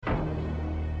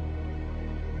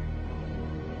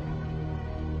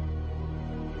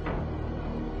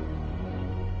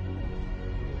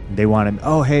They wanted,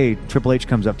 oh, hey, Triple H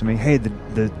comes up to me, hey,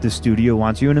 the studio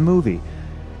wants you in a movie.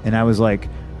 And I was like,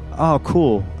 oh,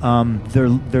 cool.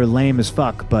 They're lame as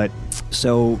fuck, but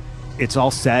so it's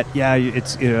all set. Yeah,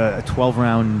 it's 12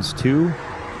 rounds too.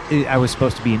 I was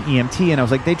supposed to be an EMT, and I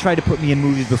was like, they tried to put me in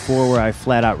movies before where I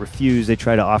flat out refused. They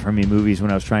tried to offer me movies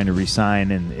when I was trying to re-sign,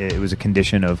 and it was a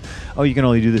condition of, oh, you can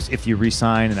only do this if you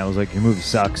re-sign. And I was like, your movie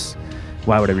sucks.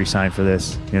 Why would I re-sign for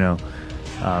this? You know,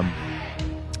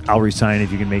 I'll re-sign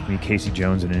if you can make me Casey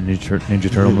Jones in a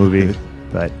Ninja Turtle movie.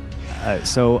 But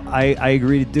so I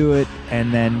agreed to do it,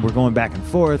 and then we're going back and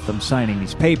forth. I'm signing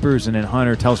these papers, and then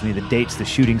Hunter tells me the dates, the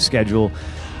shooting schedule.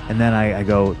 And then I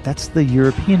go, that's the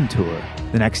European tour.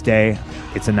 The next day,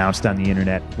 it's announced on the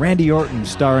internet. Randy Orton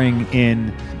starring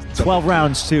in 12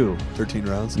 rounds too. 13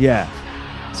 rounds? Yeah.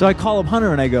 So I call up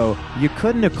Hunter and I go, you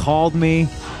couldn't have called me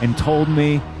and told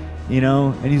me, you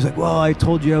know? And he's like, well, I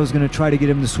told you I was going to try to get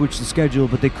him to switch the schedule,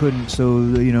 but they couldn't. So,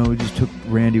 you know, we just took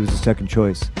Randy was the second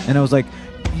choice. And I was like,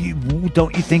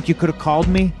 don't you think you could have called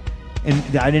me?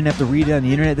 And I didn't have to read it on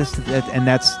the internet. And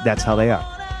that's how they are.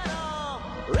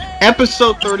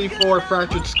 Episode 34,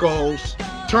 Fractured Skulls,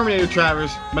 Terminator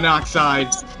Travis, Monoxide.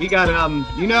 We got,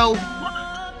 you know,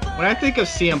 when I think of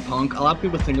CM Punk, a lot of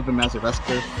people think of him as a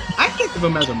wrestler. I think of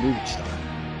him as a movie star.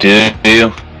 Do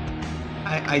you?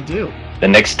 I do. The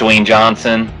next Dwayne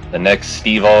Johnson, the next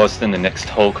Steve Austin, the next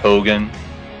Hulk Hogan.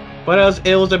 But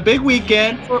it was a big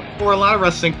weekend for a lot of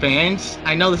wrestling fans.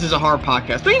 I know this is a hard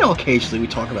podcast, but you know, occasionally we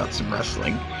talk about some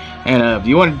wrestling. And if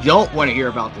you don't want to hear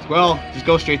about this, well, just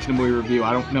go straight to the movie review.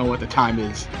 I don't know what the time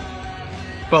is,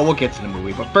 but we'll get to the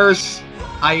movie. But first,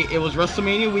 it was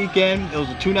WrestleMania weekend. It was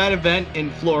a 2-night event in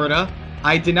Florida.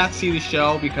 I did not see the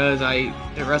show because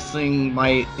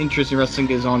my interest in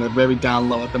wrestling is on a very down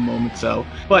low at the moment. So,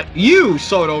 but you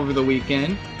saw it over the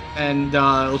weekend, and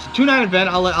it was a 2-night event.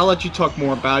 I'll let you talk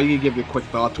more about it. You can give your quick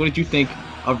thoughts. What did you think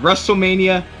of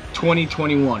WrestleMania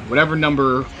 2021? Whatever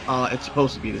number it's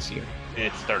supposed to be this year.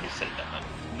 It's 37.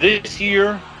 This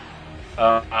year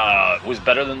was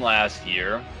better than last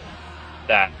year.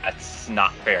 That's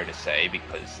not fair to say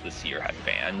because this year had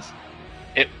fans.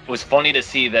 It was funny to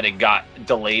see that it got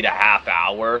delayed a half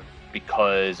hour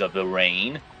because of the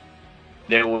rain.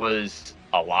 There was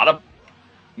a lot of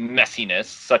messiness,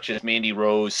 such as Mandy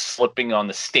Rose slipping on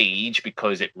the stage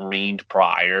because it rained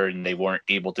prior and they weren't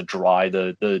able to dry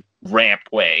the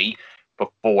rampway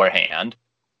beforehand.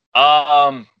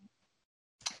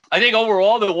 I think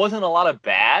overall there wasn't a lot of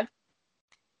bad.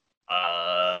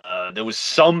 There was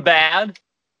some bad.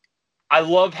 I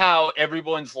love how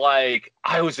everyone's like,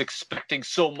 I was expecting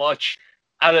so much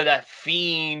out of that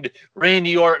Fiend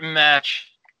Randy Orton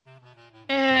match.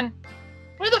 And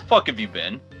where the fuck have you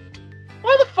been?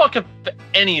 Where the fuck have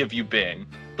any of you been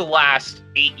the last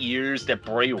 8 years that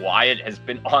Bray Wyatt has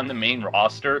been on the main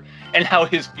roster and how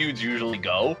his feuds usually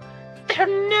go?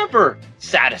 They're never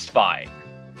satisfying.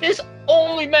 His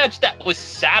only match that was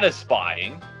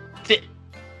satisfying to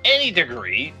any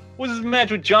degree was his match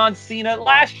with John Cena at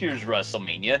last year's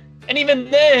WrestleMania. And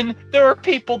even then, there are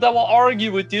people that will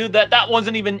argue with you that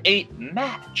wasn't even a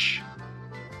match.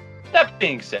 That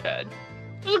being said,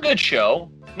 it was a good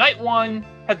show. Night 1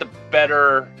 had the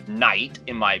better night,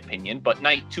 in my opinion, but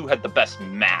Night 2 had the best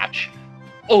match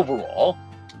overall.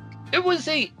 It was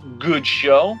a good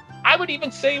show. I would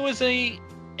even say it was an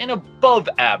above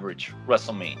average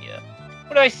WrestleMania.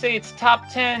 Would I say it's top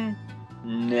 10?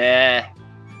 Nah.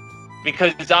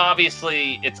 Because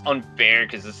obviously it's unfair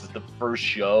because this is the first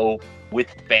show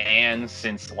with fans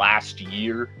since last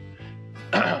year.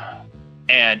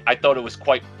 And I thought it was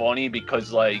quite funny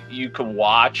because like you could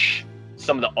watch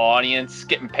some of the audience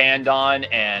getting panned on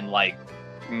and like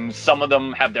some of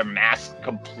them have their masks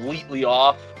completely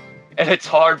off. And it's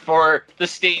hard for the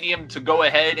stadium to go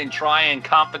ahead and try and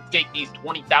compensate these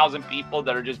 20,000 people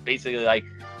that are just basically like,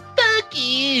 fuck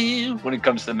you, when it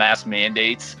comes to mask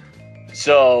mandates.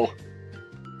 So,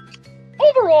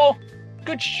 overall,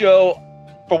 good show.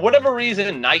 For whatever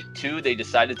reason, Night 2, they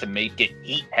decided to make it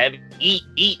heat heavy.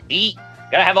 Heat.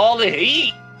 Gotta have all the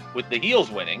heat with the heels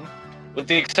winning, with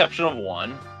the exception of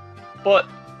one. But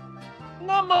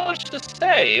not much to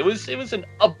say. It was an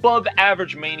above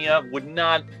average Mania. Would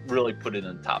not really put it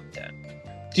in the top 10.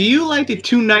 Do you like the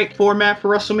 2-night format for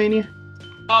WrestleMania?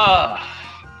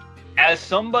 As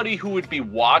somebody who would be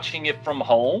watching it from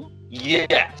home,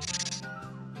 yes.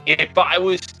 If I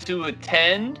was to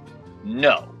attend,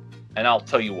 no. And I'll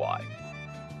tell you why.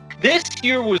 This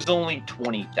year was only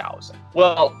 20,000.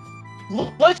 Well,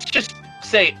 let's just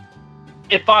say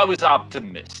if I was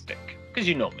optimistic. Because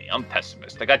you know me, I'm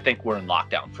pessimistic. I think we're in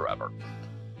lockdown forever.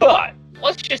 But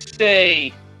let's just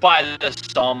say by the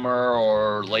summer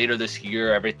or later this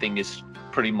year, everything is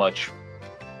pretty much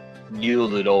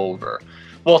yielded over.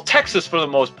 Well, Texas, for the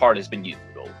most part, has been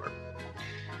yielded over.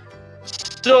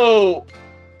 So,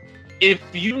 if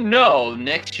you know,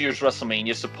 next year's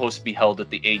WrestleMania is supposed to be held at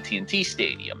the AT&T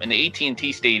Stadium, and the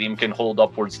AT&T Stadium can hold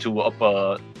upwards to up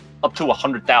to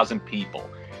 100,000 people.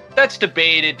 That's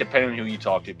debated depending on who you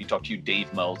talk to. If you talk to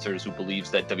Dave Meltzers, who believes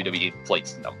that WWE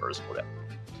inflates the numbers or whatever.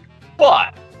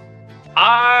 But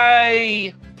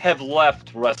I have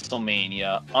left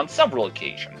WrestleMania on several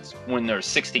occasions when there's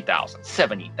 60,000,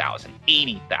 70,000,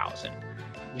 80,000.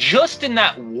 Just in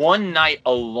that one night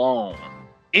alone,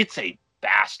 it's a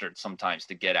bastard sometimes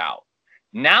to get out.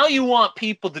 Now you want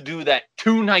people to do that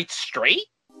 2 nights straight?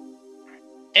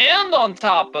 And on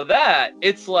top of that,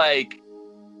 it's like,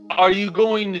 are you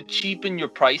going to cheapen your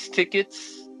price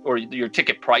tickets, or your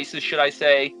ticket prices, should I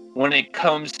say, when it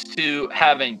comes to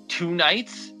having 2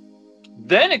 nights?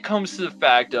 Then it comes to the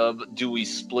fact of, do we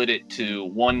split it to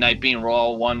one night being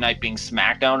Raw, one night being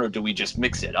SmackDown, or do we just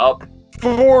mix it up?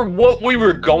 For what we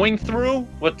were going through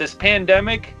with this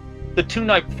pandemic, the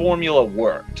 2-night formula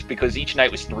worked because each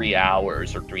night was 3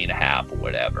 hours or 3.5 or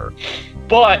whatever.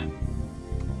 But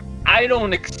I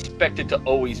don't expect it to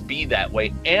always be that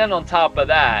way. And on top of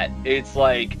that, it's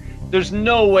like, there's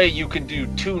no way you can do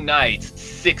 2 nights,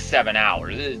 6-7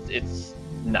 hours. It's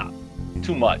not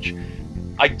too much.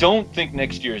 I don't think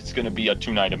next year it's going to be a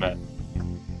 2-night event,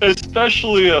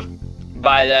 especially if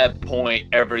by that point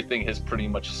everything has pretty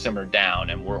much simmered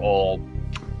down and we're all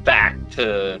back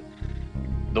to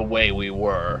the way we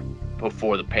were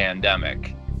before the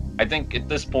pandemic. I think at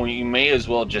this point you may as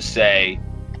well just say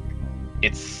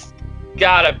it's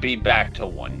gotta be back to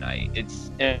one night. It's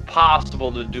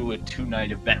impossible to do a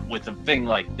 2-night event with a thing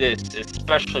like this,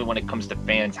 especially when it comes to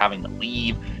fans having to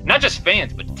leave. Not just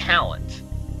fans, but talent.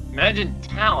 Imagine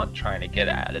talent trying to get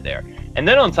out of there. And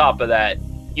then on top of that,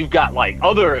 you've got like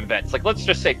other events. Like, let's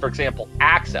just say, for example,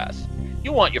 Access.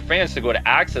 You want your fans to go to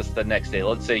Access the next day.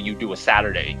 Let's say you do a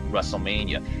Saturday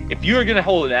WrestleMania. If you're going to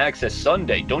hold an Access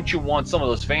Sunday, don't you want some of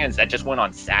those fans that just went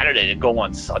on Saturday to go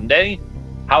on Sunday?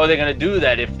 How are they going to do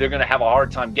that if they're going to have a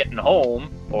hard time getting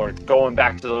home or going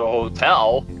back to the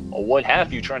hotel or what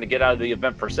have you, trying to get out of the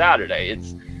event for Saturday?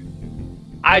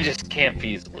 I just can't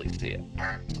feasibly see it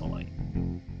personally.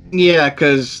 Yeah,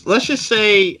 because let's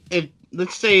say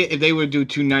if they would do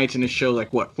 2 nights in a show,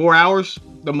 like what, 4 hours,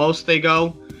 the most they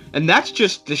go, and that's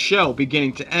just the show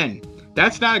beginning to end.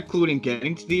 That's not including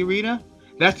getting to the arena.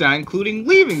 That's not including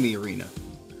leaving the arena.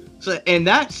 So in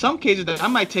some cases, that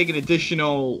might take an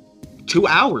additional 2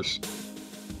 hours.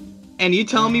 And you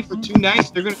telling me for 2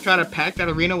 nights they're gonna try to pack that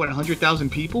arena with 100,000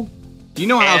 people? Do you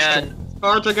know how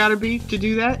cards are gotta be to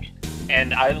do that?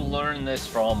 And I learned this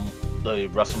from the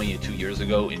WrestleMania 2 years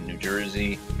ago in New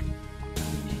Jersey.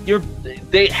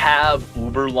 They have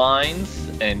Uber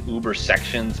lines and Uber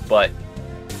sections, but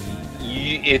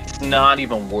it's not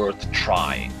even worth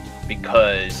trying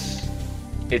because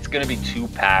it's going to be too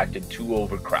packed and too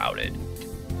overcrowded.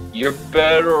 You're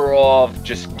better off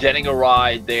just getting a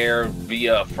ride there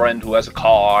via a friend who has a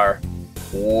car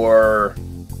or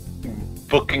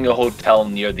booking a hotel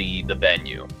near the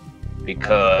venue.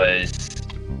 Because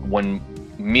when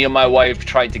me and my wife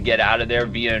tried to get out of there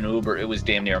via an Uber, it was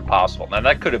damn near impossible. Now,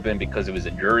 that could have been because it was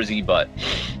in Jersey, but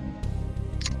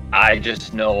I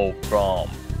just know from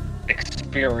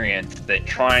experience that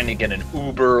trying to get an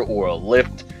Uber or a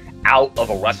Lyft out of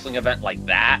a wrestling event like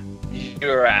that,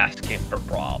 you're asking for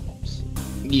problems.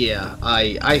 Yeah,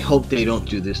 I hope they don't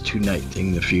do this 2-night thing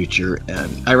in the future.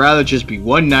 I'd rather just be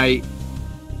 1 night,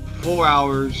 4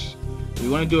 hours. If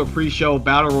you want to do a pre-show,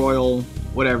 battle royal,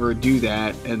 whatever, do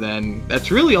that, and then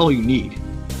that's really all you need.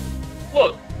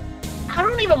 Look, I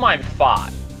don't even mind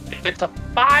 5. If it's a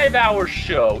 5-hour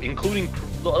show, including,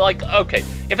 like, okay,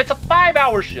 if it's a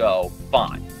 5-hour show,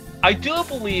 fine. I do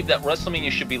believe that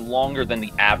WrestleMania should be longer than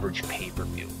the average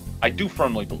pay-per-view. I do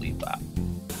firmly believe that.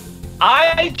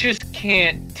 I just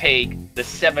can't take the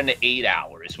 7 to 8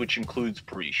 hours, which includes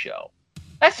pre-show.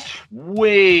 That's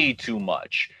way too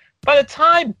much. By the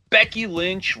time Becky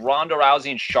Lynch, Ronda Rousey,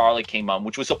 and Charlotte came on,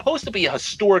 which was supposed to be a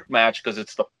historic match because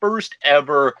it's the first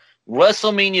ever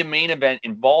WrestleMania main event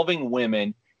involving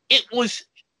women, it was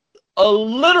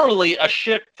literally a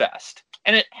shit fest.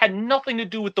 And it had nothing to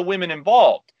do with the women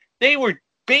involved. They were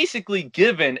basically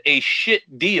given a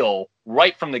shit deal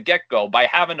right from the get-go by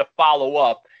having to follow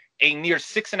up a near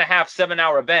 6.5,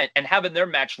 7-hour event and having their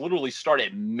match literally start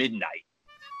at midnight.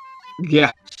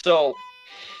 Yeah. So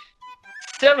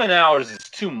 7 hours is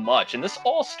too much, and this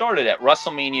all started at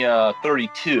WrestleMania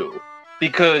 32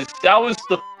 because that was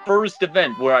the first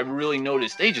event where I really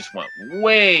noticed they just went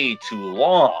way too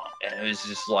long. And it was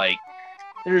just like,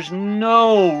 there's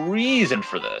no reason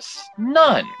for this.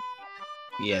 None.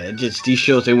 Yeah, it just these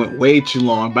shows, they went way too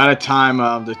long. By the time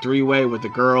the three-way with the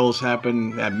girls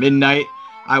happened at midnight,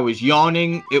 I was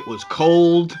yawning. It was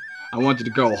cold. I wanted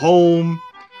to go home.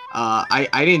 I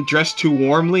didn't dress too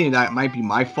warmly, and that might be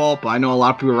my fault, but I know a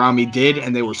lot of people around me did,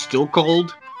 and they were still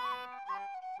cold.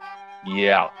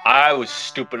 Yeah, I was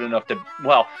stupid enough to,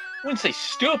 well, I wouldn't say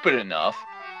stupid enough.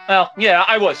 Well, yeah,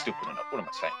 I was stupid enough. What am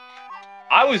I saying?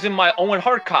 I was in my Owen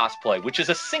Hart cosplay, which is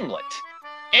a singlet.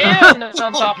 And on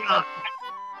top of that,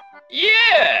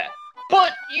 yeah,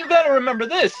 but you got to remember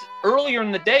this. Earlier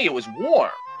in the day, it was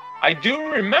warm. I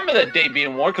do remember that day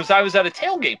being warm because I was at a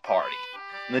tailgate party.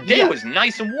 And the day was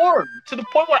nice and warm to the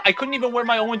point where I couldn't even wear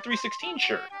my Owen 316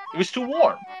 shirt. It was too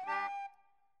warm.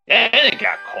 And it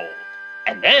got cold.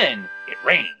 And then it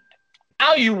rained.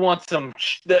 Now you want some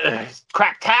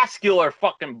cracktacular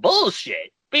fucking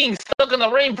bullshit being stuck in the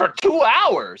rain for 2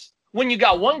 hours when you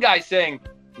got one guy saying,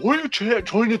 why are you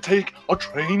trying to take a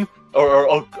train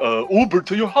or a Uber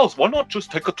to your house? Why not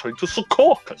just take a train to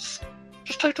Secaucus?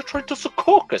 Just take the train to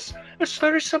Secaucus. It's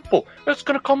very simple. It's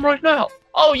going to come right now.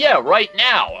 Oh, yeah, right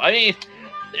now. I mean,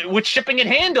 with shipping and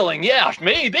handling, yeah,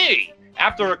 maybe.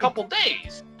 After a couple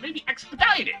days, maybe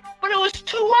expedite it. But it was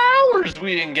 2 hours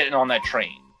we didn't get on that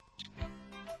train.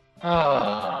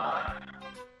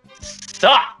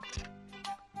 Sucked.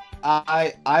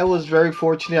 I was very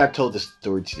fortunate. I've told this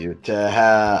story to you.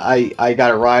 I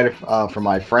got a ride from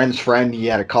my friend's friend. He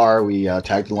had a car. We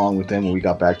tagged along with him when we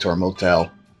got back to our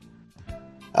motel.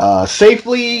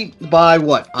 Safely by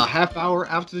what? A half hour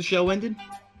after the show ended?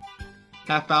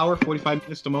 Half hour, 45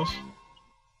 minutes the most?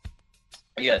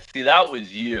 Yeah, see, that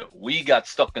was you. We got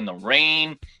stuck in the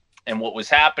rain, and what was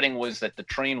happening was that the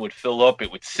train would fill up,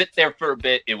 it would sit there for a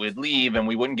bit, it would leave, and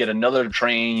we wouldn't get another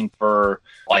train for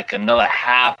like another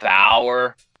half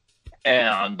hour.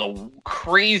 And the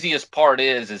craziest part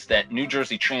is that New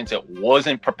Jersey Transit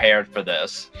wasn't prepared for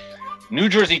this. New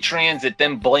Jersey Transit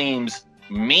then blames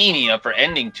Mania for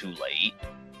ending too late.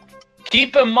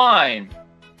 Keep in mind,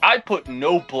 I put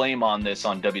no blame on this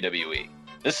on WWE.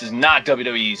 This is not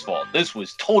WWE's fault. This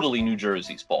was totally New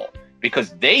Jersey's fault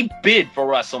because they bid for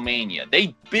WrestleMania.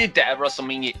 They bid to have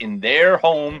WrestleMania in their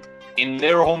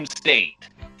home state.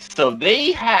 So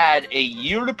they had a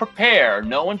year to prepare,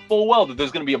 knowing full well that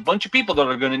there's going to be a bunch of people that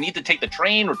are going to need to take the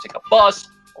train or take a bus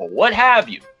or what have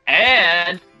you.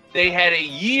 And they had a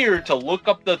year to look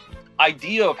up the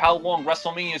idea of how long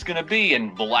WrestleMania is going to be.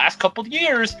 And the last couple of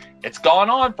years, it's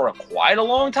gone on for quite a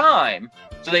long time.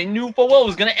 So they knew full well it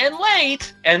was going to end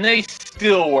late, and they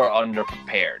still were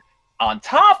underprepared. On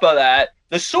top of that,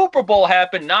 the Super Bowl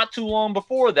happened not too long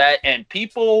before that, and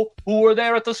people who were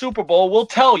there at the Super Bowl will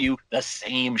tell you the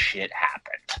same shit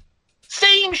happened.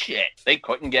 Same shit. They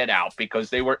couldn't get out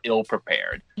because they were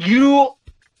ill-prepared.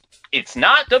 It's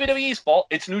not WWE's fault.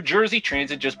 It's New Jersey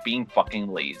Transit just being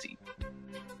fucking lazy.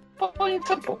 Plain and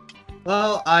simple.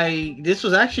 Well, this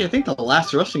was actually, I think, the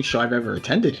last wrestling show I've ever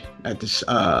attended at this,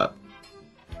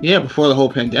 before the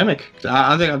whole pandemic. I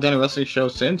don't think I've done a wrestling show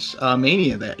since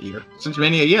Mania that year. Since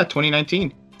Mania,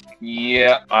 2019.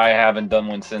 Yeah, I haven't done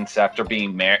one since after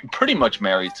being pretty much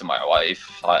married to my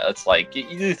wife. It's like,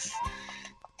 it's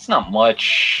not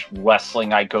much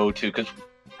wrestling I go to because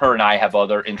her and I have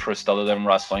other interests other than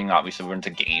wrestling. Obviously, we're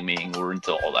into gaming, we're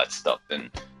into all that stuff,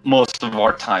 and most of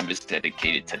our time is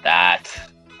dedicated to that.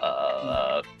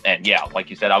 And yeah, like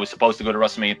you said, I was supposed to go to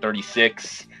WrestleMania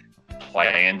 36.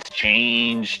 Plans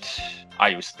changed.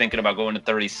 I was thinking about going to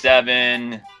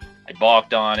 37. I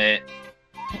balked on it.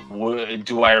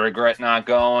 Do I regret not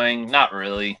going? Not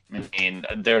really. I mean,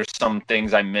 there's some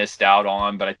things I missed out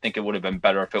on, but I think it would have been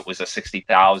better if it was a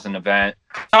 60,000 event.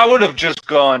 I would have just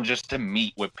gone just to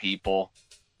meet with people.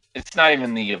 It's not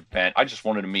even the event. I just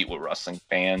wanted to meet with wrestling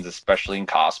fans, especially in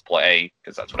cosplay,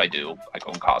 because that's what I do. I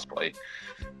go in cosplay.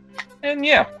 And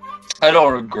yeah, I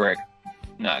don't regret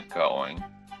not going.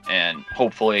 And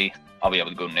hopefully I'll be able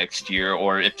to go next year,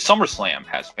 or if SummerSlam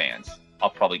has fans, I'll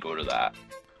probably go to that.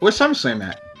 Where's SummerSlam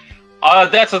at?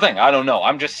 That's the thing. I don't know.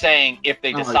 I'm just saying if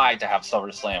they decide to have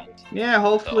SummerSlam. Yeah,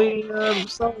 hopefully.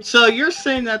 So you're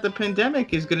saying that the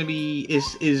pandemic is going to be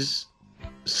is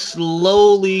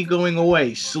slowly going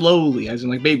away, slowly, as in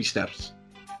like baby steps.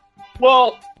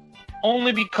 Well,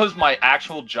 only because my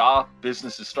actual job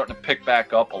business is starting to pick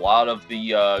back up. A lot of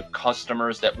the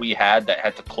customers that we had that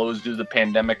had to close due to the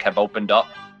pandemic have opened up.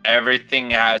 Everything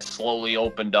has slowly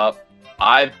opened up.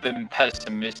 I've been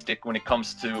pessimistic when it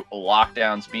comes to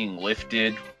lockdowns being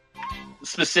lifted.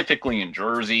 specifically in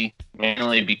Jersey,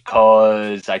 mainly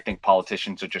because I think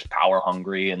politicians are just power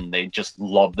hungry and they just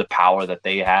love the power that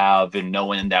they have and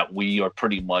knowing that we are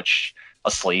pretty much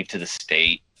a slave to the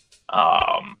state.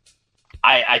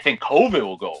 I think COVID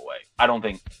will go away. I don't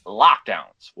think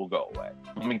lockdowns will go away.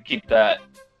 Let me keep that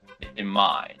in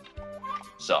mind.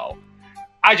 So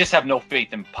I just have no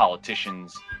faith in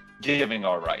politicians giving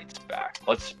our rights back.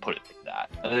 Let's put it like that.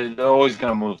 They're always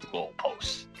going to move the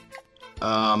goalposts.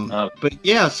 But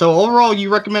yeah, so overall,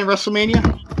 you recommend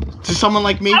WrestleMania to someone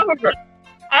like me? I would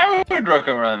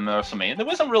recommend WrestleMania. There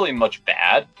wasn't really much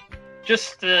bad.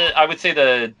 Just I would say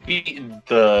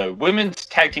the women's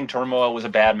tag team turmoil was a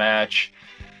bad match.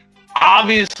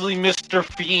 Obviously, Mr.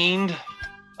 Fiend.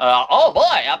 Oh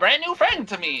boy, a brand new friend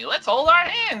to me. Let's hold our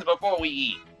hands before we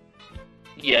eat.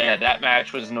 Yeah, that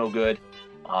match was no good.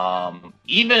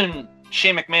 Even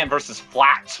Shane McMahon versus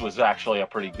Flats was actually a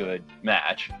pretty good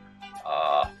match.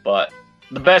 But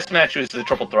the best match was the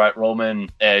triple threat,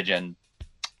 Roman, Edge, and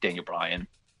Daniel Bryan.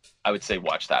 I would say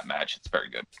watch that match. It's very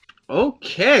good.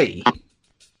 Okay.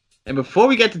 And before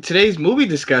we get to today's movie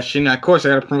discussion, of course, I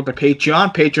got to promote the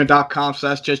Patreon,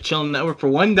 patreon.com/JustChillingNetwork for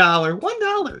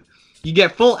 $1. You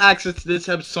get full access to this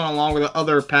episode along with the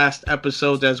other past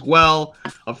episodes as well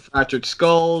of Fractured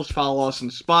Skulls. Follow us on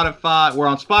Spotify. We're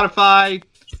on Spotify.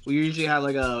 We usually have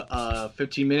like a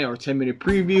 15-minute or 10-minute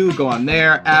preview. Go on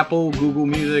there. Apple, Google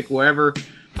Music, wherever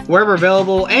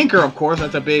available. Anchor, of course.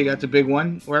 That's a big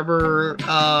one. Wherever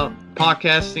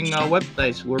podcasting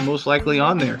websites, we're most likely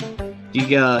on there. You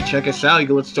can check us out. You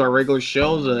can listen to our regular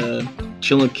shows,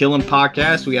 Chillin' Killin'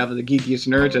 podcast. We have the Geekiest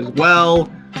Nerds as well.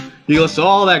 You can listen to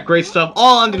all that great stuff,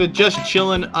 all under the Just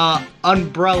Chillin'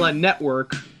 umbrella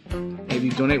network. If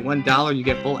you donate $1, you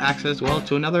get full access as well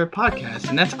to another podcast,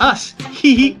 and that's us.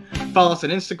 Follow us on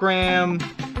Instagram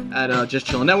at Just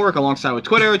Chillin' Network, alongside with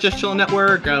Twitter at Just Chillin'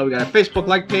 Network. We got a Facebook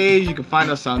like page. You can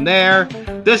find us on there.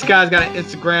 This guy's got an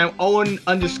Instagram,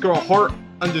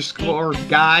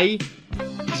 Owen_Hart_guy.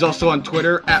 He's also on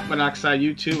Twitter at Monoxide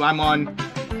YouTube. I'm on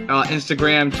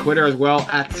Instagram, Twitter as well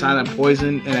at Silent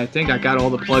Poison, and I think I got all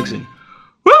the plugs in.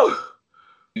 Woo!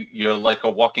 You're like a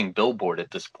walking billboard at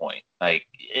this point. Like,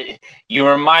 you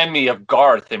remind me of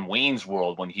Garth in Wayne's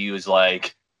World when he was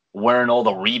like wearing all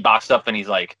the Reebok stuff, and he's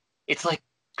like, it's like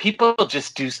people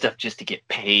just do stuff just to get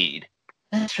paid.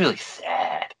 That's really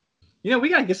sad. You know, we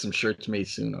gotta get some shirts made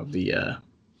soon of the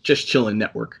Just Chillin'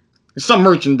 Network. Some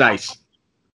merchandise.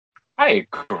 I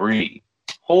agree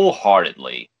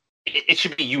wholeheartedly. It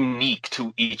should be unique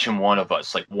to each and one of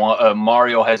us. Like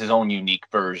Mario has his own unique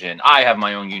version. I have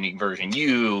my own unique version.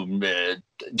 You,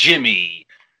 Jimmy,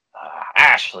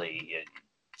 Ashley,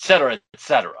 etc.,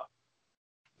 etc.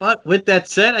 But with that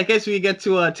said, I guess we get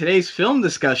to today's film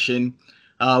discussion.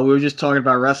 We were just talking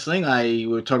about wrestling. We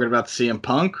were talking about CM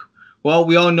Punk. Well,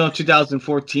 we all know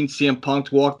 2014 CM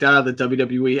Punk walked out of the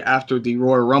WWE after the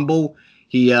Royal Rumble.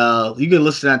 You can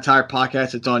listen to that entire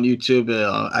podcast. It's on YouTube.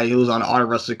 He was on Art of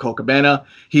Wrestling Cole Cabana.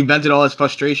 He vented all his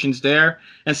frustrations there.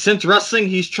 And since wrestling,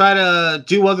 he's tried to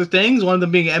do other things, one of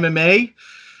them being MMA.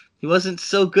 He wasn't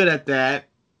so good at that,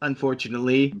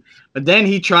 unfortunately. But then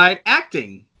he tried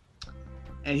acting.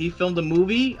 And he filmed a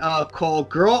movie called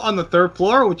Girl on the Third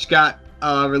Floor, which got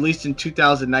released in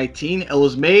 2019. It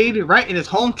was made right in his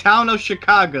hometown of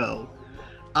Chicago.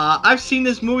 I've seen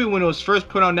this movie when it was first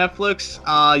put on Netflix.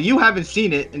 You haven't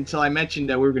seen it until I mentioned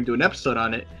that we were going to do an episode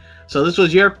on it. So this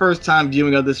was your first time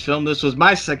viewing of this film. This was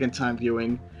my second time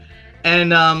viewing.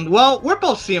 And, well, we're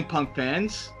both CM Punk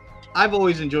fans. I've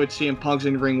always enjoyed CM Punk's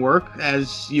in-ring work,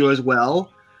 as you as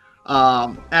well.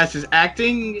 As his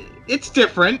acting, it's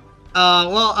different.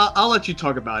 Well, I'll let you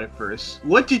talk about it first.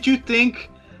 What did you think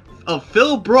of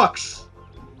Phil Brooks'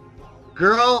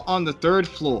 Girl on the Third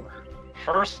Floor?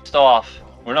 First off,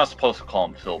 we're not supposed to call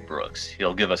him Phil Brooks.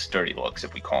 He'll give us dirty looks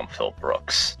if we call him Phil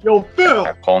Brooks. Yo, Phil!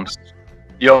 I call him,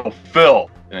 Yo, Phil!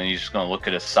 And then he's just going to look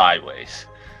at us sideways.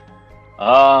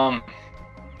 I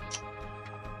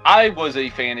was a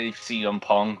fan of CM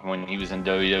Punk when he was in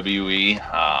WWE.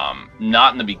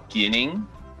 Not in the beginning.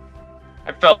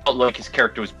 I felt like his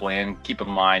character was bland. Keep in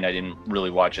mind, I didn't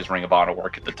really watch his Ring of Honor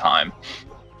work at the time.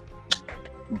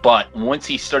 But once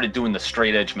he started doing the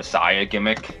straight edge Messiah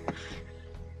gimmick,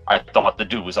 I thought the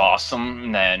dude was awesome.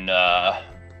 And then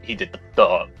he did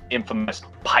the infamous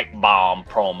pipe bomb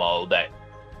promo that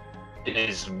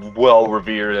is well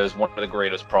revered as one of the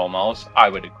greatest promos. I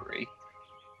would agree.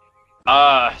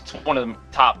 It's one of the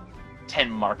top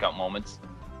 10 markout moments.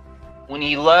 When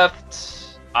he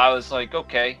left, I was like,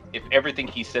 okay, if everything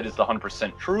he said is the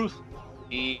 100% truth,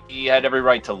 he had every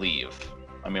right to leave.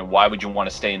 I mean, why would you want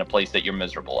to stay in a place that you're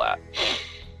miserable at?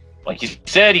 Like he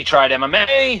said, he tried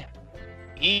MMA.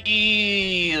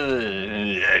 he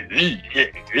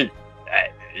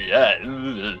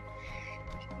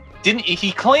didn't.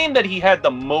 He claimed that he had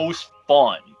the most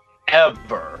fun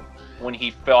ever when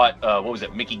he fought. What was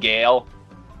it, Mickey Gale,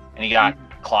 and he got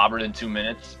clobbered in 2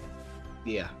 minutes.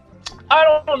 Yeah.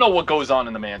 I don't know what goes on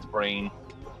in the man's brain,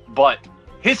 but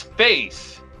his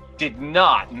face did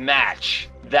not match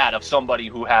that of somebody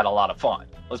who had a lot of fun.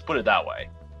 Let's put it that way.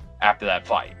 After that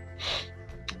fight.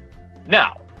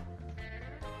 Now,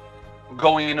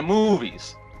 going into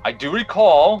movies, I do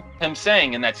recall him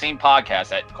saying in that same podcast,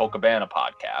 that Cocabana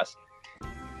podcast,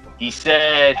 he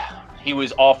said he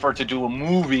was offered to do a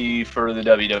movie for the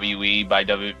WWE by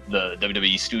the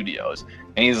WWE studios.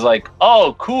 And he's like,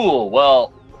 oh, cool.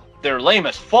 Well, they're lame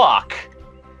as fuck.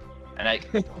 And I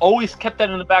always kept that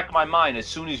in the back of my mind as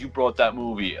soon as you brought that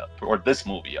movie up, or this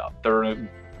movie up. The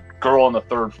girl on the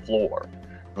third floor.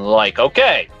 Like,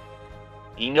 okay.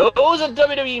 He knows that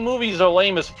WWE movies are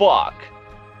lame as fuck.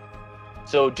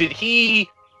 So did he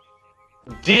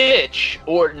ditch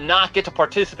or not get to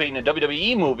participate in a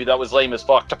WWE movie that was lame as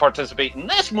fuck to participate in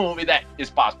this movie that is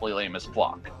possibly lame as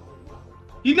fuck?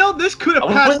 You know, this could have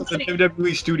passed the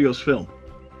WWE Studios film.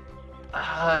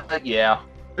 Yeah.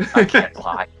 I can't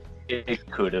lie. It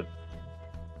could have.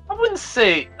 I wouldn't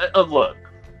say... look.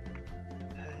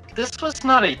 This was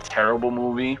not a terrible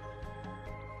movie.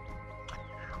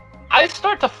 I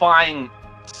start to find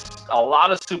a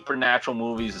lot of supernatural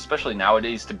movies, especially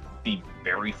nowadays, to be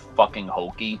very fucking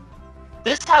hokey.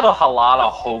 This had a lot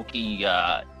of hokey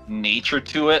nature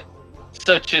to it,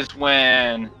 such as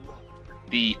when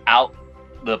the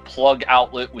plug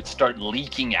outlet would start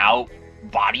leaking out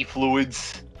body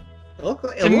fluids.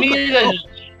 To me,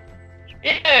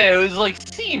 it was like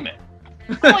semen.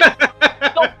 Like,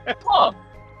 no, fuck.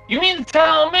 You mean to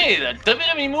tell me that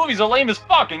WWE movies are lame as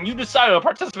fuck and you decided to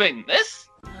participate in this?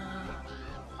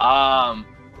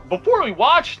 Before we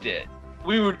watched it,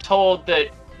 we were told that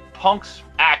Punk's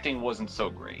acting wasn't so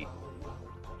great.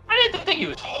 I didn't think he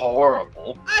was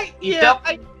horrible. Well,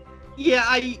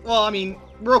 I mean,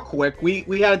 real quick,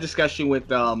 we had a discussion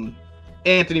with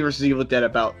Anthony versus Evil Dead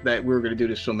about that we were going to do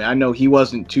this film. I know he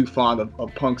wasn't too fond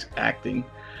of Punk's acting.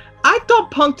 I thought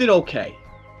Punk did okay.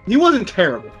 He wasn't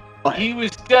terrible. He was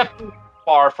definitely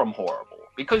far from horrible.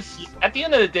 Because at the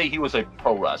end of the day, he was a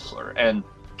pro wrestler. And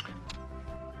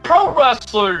pro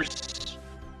wrestlers,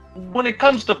 when it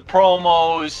comes to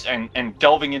promos and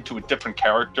delving into a different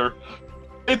character,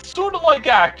 it's sort of like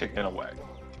acting in a way.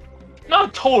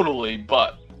 Not totally,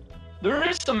 but there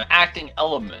is some acting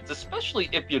elements, especially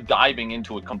if you're diving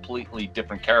into a completely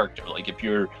different character. Like if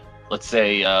you're, let's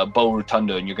say, Bo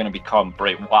Rotunda and you're going to become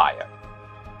Bray Wyatt.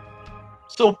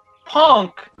 So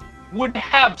Punk would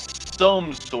have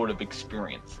some sort of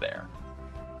experience there.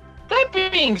 That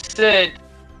being said,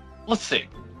 let's see.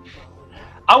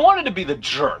 I wanted to be the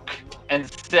jerk and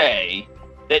say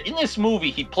that in this movie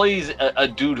he plays a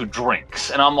dude who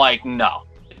drinks, and I'm like, no,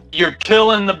 you're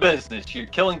killing the business. You're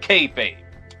killing kayfabe.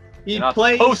 You're not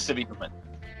supposed to be doing.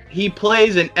 He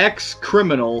plays an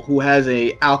ex-criminal who has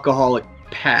a alcoholic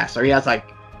past, or he has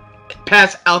like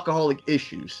past alcoholic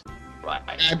issues. Right.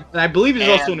 And I believe he's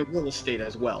also in real estate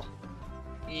as well.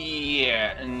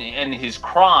 Yeah, and his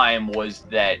crime was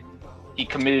that he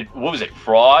committed, what was it,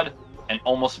 fraud? And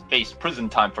almost faced prison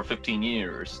time for 15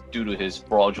 years due to his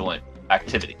fraudulent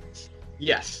activities.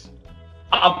 Yes.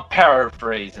 I'm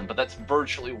paraphrasing, but that's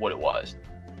virtually what it was.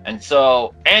 And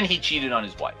he cheated on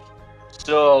his wife.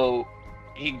 So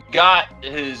he got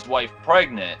his wife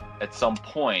pregnant at some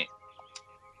point,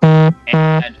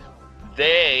 and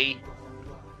they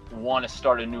want to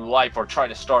start a new life or try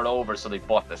to start over, so they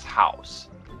bought this house.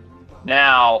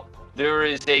 Now, there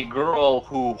is a girl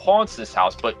who haunts this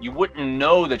house, but you wouldn't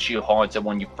know that she haunts it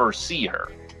when you first see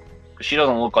her. Because she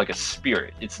doesn't look like a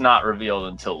spirit. It's not revealed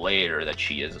until later that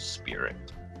she is a spirit.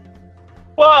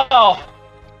 Well,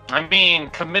 I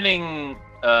mean, committing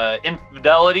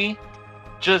infidelity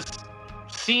just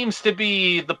seems to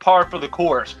be the par for the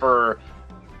course for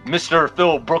Mr.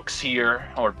 Phil Brooks here,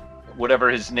 or whatever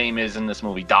his name is in this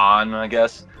movie, Don, I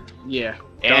guess. Yeah.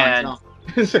 And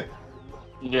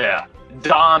yeah,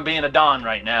 Don being a Don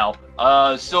right now.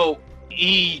 So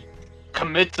he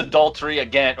commits adultery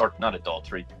again, or not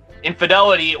adultery,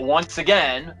 infidelity once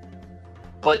again.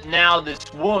 But now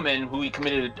this woman who he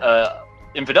committed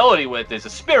infidelity with is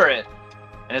a spirit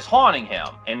and is haunting him.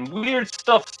 And weird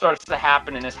stuff starts to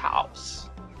happen in his house,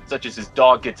 such as his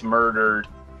dog gets murdered,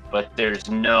 but there's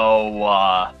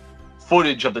no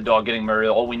footage of the dog getting murdered.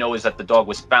 All we know is that the dog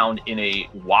was found in a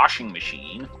washing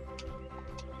machine.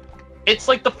 It's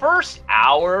like the first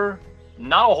hour,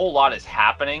 not a whole lot is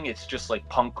happening. It's just like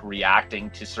Punk reacting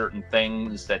to certain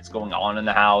things that's going on in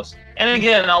the house. And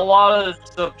again, a lot of the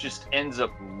stuff just ends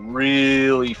up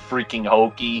really freaking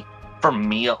hokey, for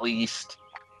me at least.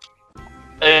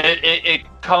 It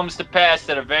comes to pass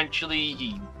that eventually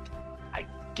he, I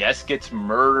guess, gets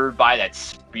murdered by that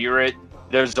spirit.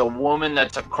 There's a woman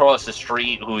that's across the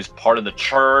street who's part of the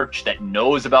church that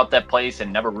knows about that place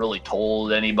and never really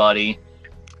told anybody.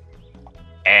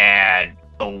 And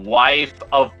the wife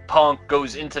of Punk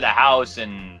goes into the house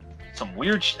and some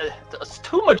weird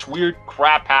too much weird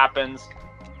crap happens.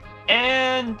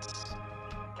 And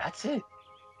that's it.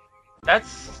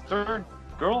 That's third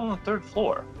girl on the third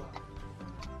floor.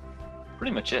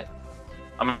 Pretty much it.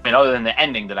 I mean, other than the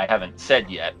ending that I haven't said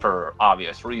yet for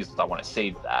obvious reasons, I want to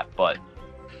save that, but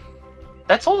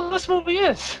that's all this movie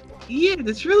is. Yeah,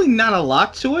 there's really not a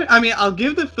lot to it. I mean, I'll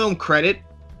give the film credit.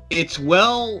 It's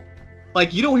well,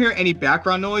 like, you don't hear any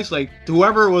background noise. Like,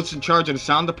 whoever was in charge of the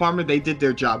sound department, they did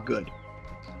their job good.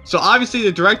 So obviously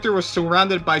the director was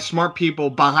surrounded by smart people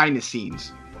behind the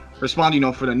scenes.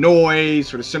 Responding, for the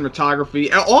noise, for the cinematography,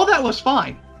 and all that was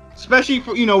fine. Especially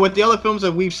for, with the other films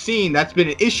that we've seen, that's been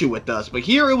an issue with us. But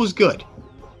here it was good.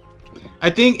 I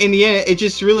think in the end, it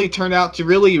just really turned out to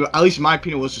really, at least in my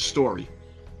opinion, was the story.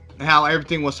 And how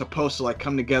everything was supposed to, like,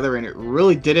 come together, and it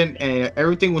really didn't. And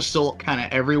everything was still kind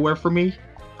of everywhere for me.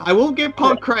 I will give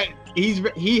Punk credit.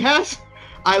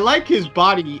 I like his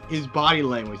body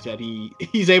language that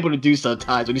he's able to do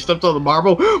sometimes. When he steps on the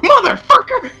marble,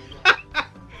 motherfucker!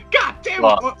 God damn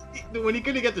it! When he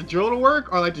couldn't get the drill to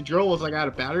work, or like the drill was like out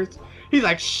of batteries, he's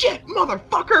like, shit,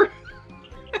 motherfucker!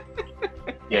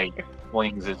 Yeah, he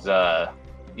flings his the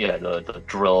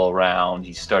drill around.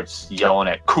 He starts yelling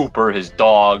at Cooper, his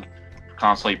dog,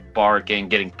 constantly barking,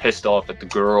 getting pissed off at the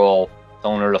girl,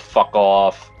 telling her to fuck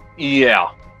off.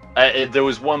 Yeah. There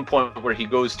was one point where he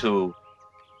goes to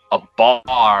a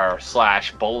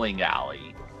bar/bowling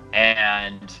alley,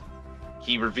 and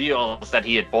he reveals that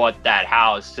he had bought that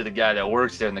house to the guy that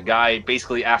works there, and the guy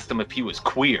basically asked him if he was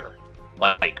queer.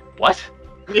 Like, what?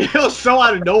 It was so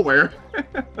out of nowhere.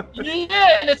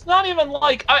 Yeah, and it's not even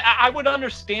like, I would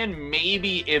understand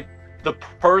maybe if the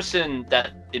person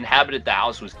that inhabited the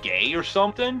house was gay or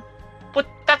something, but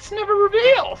that's never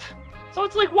revealed. So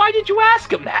it's like, why did you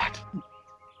ask him that?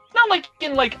 It's not like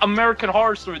in like American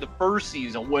Horror Story, the first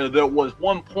season, where there was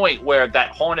one point where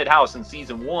that haunted house in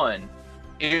season 1,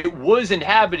 it was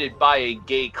inhabited by a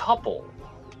gay couple.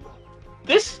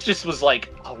 This just was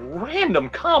like a random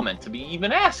comment to be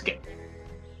even asking.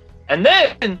 And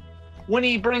then when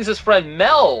he brings his friend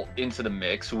Mel into the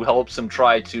mix, who helps him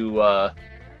try to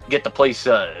get the place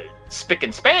spick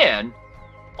and span,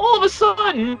 all of a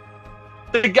sudden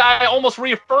the guy almost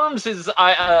reaffirms his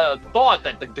thought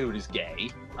that the dude is gay.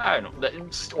 I don't know,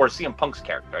 or CM Punk's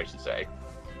character, I should say.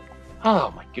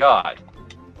 Oh my god.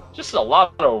 Just a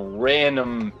lot of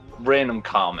random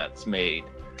comments made.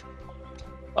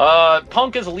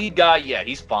 Punk as a lead guy, yeah,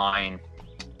 he's fine.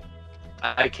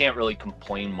 I can't really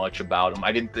complain much about him.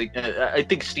 I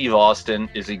think Steve Austin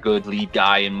is a good lead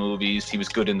guy in movies. He was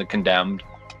good in The Condemned.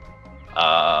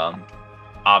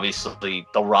 Obviously,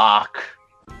 The Rock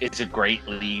is a great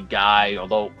lead guy,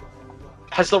 although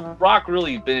has The Rock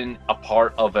really been a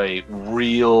part of a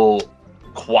real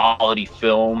quality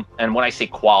film? And when I say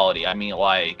quality, I mean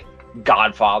like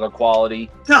Godfather quality.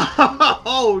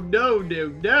 Oh,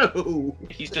 no.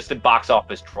 He's just in box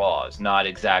office draws, not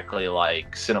exactly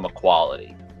like cinema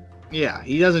quality. Yeah,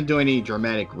 he doesn't do any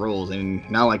dramatic roles, and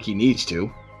not like he needs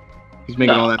to. He's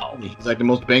making all that money. He's like the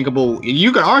most bankable.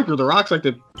 You could argue The Rock's like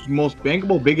the most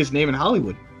bankable, biggest name in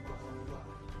Hollywood.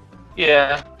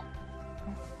 Yeah.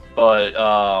 But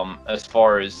as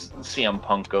far as CM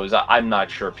Punk goes, I'm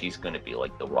not sure if he's going to be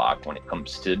like The Rock when it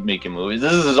comes to making movies.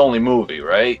 This is his only movie,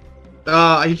 right?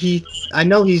 I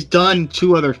know he's done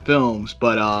 2 other films,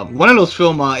 but one of those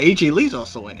films, AJ Lee's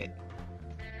also in it.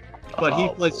 But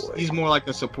he's more like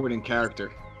a supporting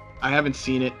character. I haven't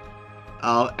seen it.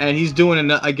 And he's doing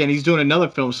another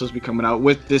film supposed to be coming out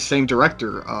with this same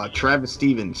director, Travis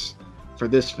Stevens, for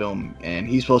this film, and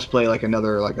he's supposed to play like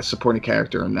a supporting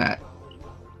character in that.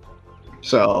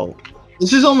 So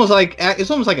this is almost like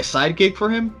a side gig for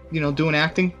him, doing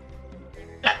acting.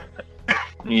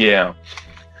 Yeah,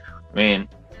 I mean,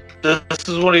 this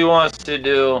is what he wants to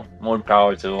do. More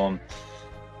power to him.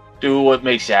 Do what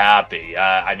makes you happy.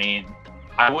 I mean,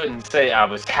 I wouldn't say I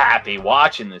was happy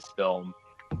watching this film.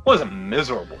 It wasn't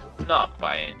miserable, not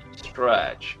by any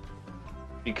stretch,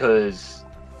 because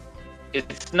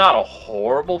it's not a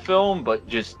horrible film, but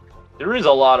just there is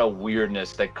a lot of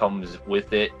weirdness that comes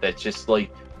with it. That's just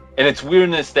like, and it's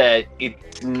weirdness that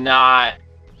it's not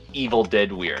Evil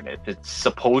Dead weirdness. It's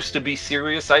supposed to be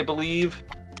serious, I believe,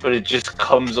 but it just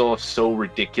comes off so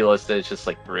ridiculous that it's just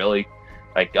like, really?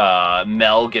 Like,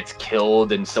 Mel gets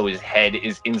killed, and so his head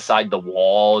is inside the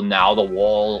wall, and now the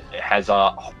wall has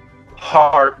a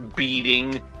heart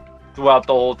beating throughout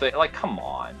the whole thing. Like, come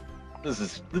on. This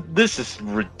is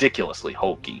ridiculously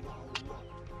hokey.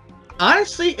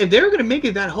 Honestly, if they were gonna make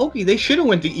it that hokey, they should have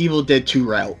went the Evil Dead 2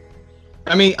 route.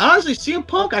 I mean, honestly, CM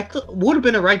Punk, I thought would have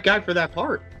been the right guy for that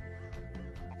part.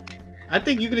 I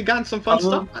think you could have gotten some fun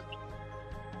stuff.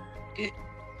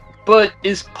 But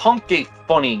is Punk a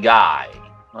funny guy?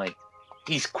 Like,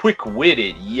 he's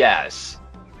quick-witted, yes,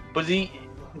 but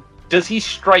does he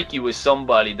strike you as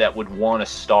somebody that would want to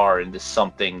star into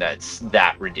something that's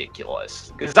that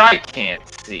ridiculous? Because I can't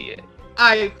see it.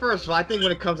 First of all, I think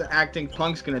when it comes to acting,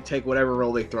 Punk's gonna take whatever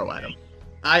role they throw at him.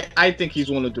 I think he's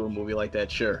willing to do a movie like that,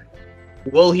 sure.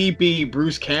 Will he be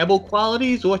Bruce Campbell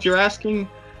qualities? What you're asking?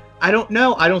 I don't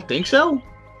know. I don't think so.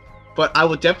 But I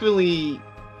would definitely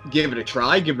give it a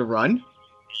try, give it a run.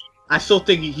 I still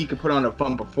think he could put on a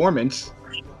fun performance.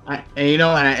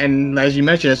 And as you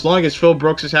mentioned, as long as Phil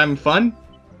Brooks is having fun,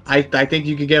 I think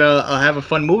you could get have a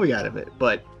fun movie out of it.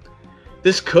 But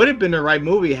this could have been the right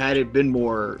movie had it been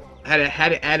more had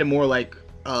it added more like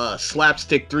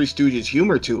slapstick Three Stooges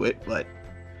humor to it. But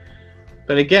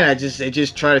again, it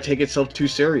just try to take itself too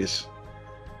serious.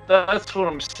 That's what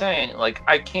I'm saying. Like,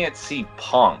 I can't see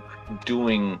Punk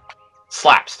doing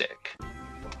slapstick.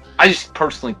 I just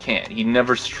personally can't. He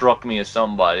never struck me as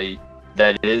somebody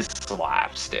that is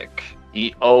slapstick.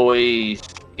 He always,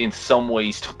 in some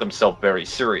ways, took himself very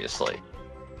seriously.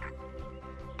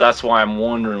 That's why I'm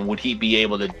wondering, would he be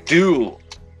able to do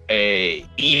a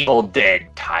Evil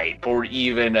Dead type, or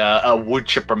even a Wood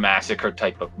Chipper Massacre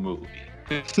type of movie?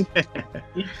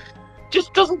 He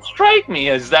just doesn't strike me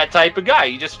as that type of guy.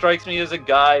 He just strikes me as a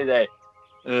guy that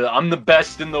I'm the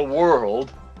best in the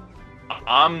world.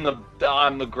 I'm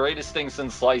the greatest thing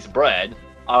since sliced bread.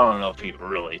 I don't know if he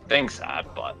really thinks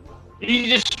that, but he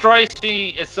just strikes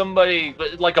me as somebody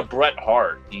like a Bret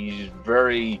Hart. He's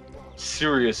very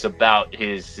serious about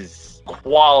his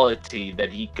quality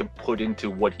that he can put into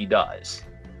what he does.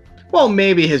 Well,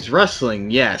 maybe his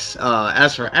wrestling, yes.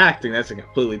 As for acting, that's a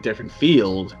completely different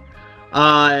field.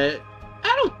 I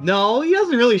don't know. He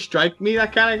doesn't really strike me,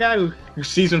 that kind of guy who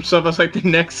sees himself as like the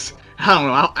next, I don't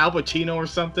know, Al Pacino or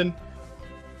something.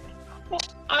 Well,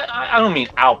 I don't mean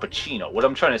Al Pacino. What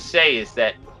I'm trying to say is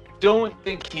that don't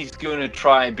think he's going to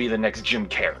try and be the next Jim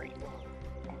Carrey.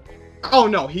 Oh,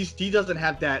 no. He doesn't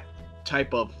have that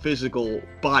type of physical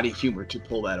body humor to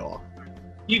pull that off.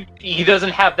 He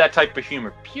doesn't have that type of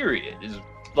humor, period. Is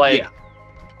like,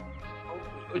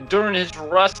 during his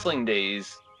wrestling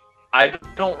days, I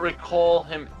don't recall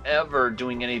him ever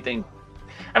doing anything.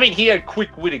 I mean, he had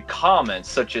quick-witted comments,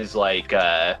 such as like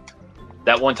that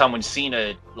one time when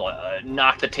Cena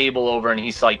knocked the table over and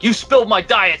he's like, "You spilled my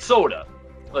diet soda."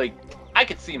 Like, I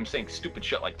could see him saying stupid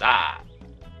shit like that.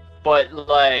 But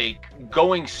like,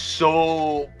 going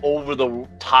so over the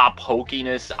top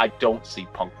hokiness, I don't see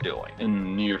Punk doing in the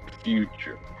near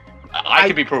future. I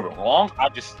could be proven wrong. I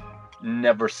just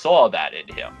never saw that in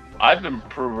him. I've been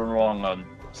proven wrong on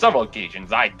several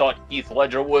occasions. I thought Heath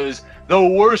Ledger was the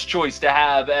worst choice to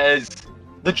have as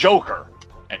the Joker.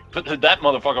 And that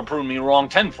motherfucker proved me wrong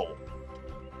tenfold.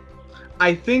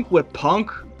 I think with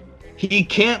Punk, he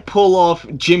can't pull off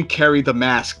Jim Carrey the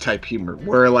Mask type humor,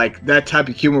 where like that type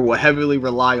of humor will heavily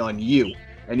rely on you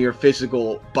and your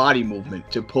physical body movement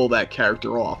to pull that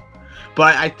character off.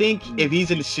 But I think if he's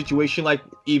in a situation like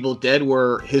Evil Dead,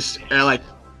 where his like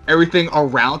everything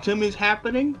around him is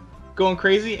happening, going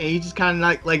crazy, and he just kind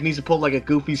of like needs to pull like a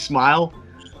goofy smile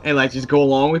and like just go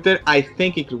along with it, I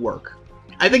think it could work.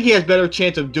 I think he has better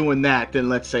chance of doing that than,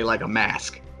 let's say, like a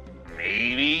Mask.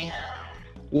 Maybe.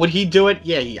 Would he do it?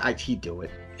 Yeah, he'd do it.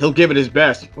 He'll give it his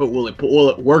best. But will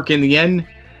it work in the end?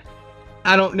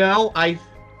 I don't know. I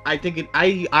think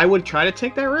I would try to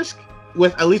take that risk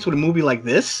with at least with a movie like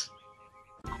this.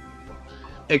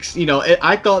 I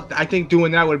think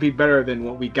doing that would be better than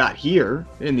what we got here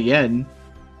in the end.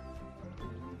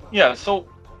 Yeah, so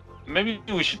maybe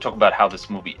we should talk about how this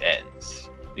movie ends,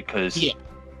 because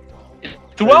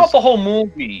throughout the whole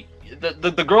movie,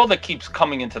 the girl that keeps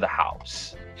coming into the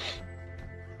house,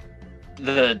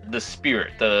 the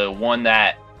spirit, the one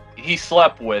that he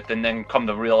slept with and then come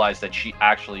to realize that she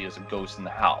actually is a ghost in the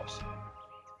house.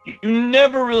 You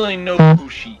never really know who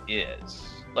she is.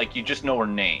 Like, you just know her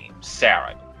name,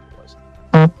 Sarah.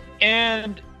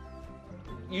 And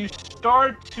you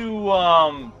start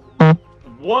to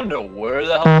wonder where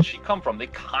the hell did she come from. They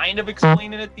kind of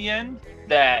explain it at the end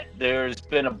that there's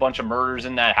been a bunch of murders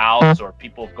in that house or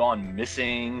people have gone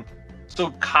missing.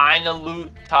 So kind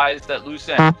of ties that loose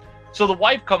end. So the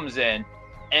wife comes in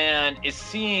and is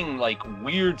seeing like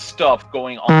weird stuff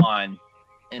going on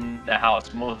in the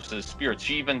house. Most of the spirits.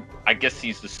 She even, I guess,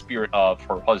 sees the spirit of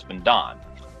her husband Don.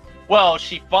 Well,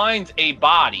 she finds a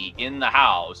body in the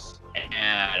house,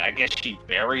 and I guess she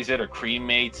buries it or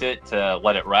cremates it to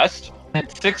let it rest. And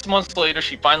 6 months later,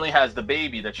 she finally has the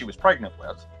baby that she was pregnant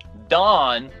with.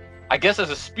 Don, I guess, as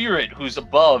a spirit who's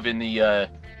above in the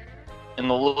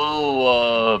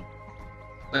little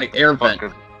like air vent.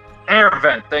 Air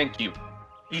vent, thank you.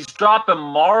 He's dropping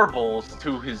marbles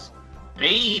to his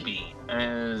baby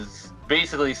and is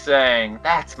basically saying,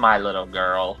 "That's my little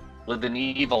girl," with an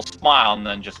evil smile, and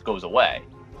then just goes away.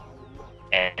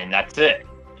 And that's it.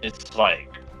 It's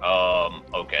like,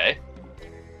 okay.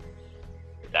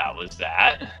 That was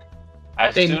that.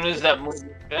 As soon as that movie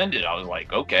ended, I was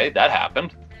like, okay, that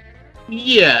happened.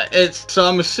 Yeah, so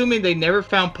I'm assuming they never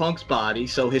found Punk's body.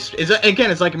 So it's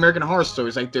like American Horror Story.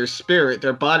 It's like their spirit,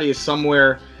 their body is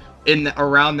somewhere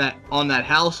on that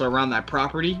house or around that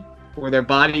property, where their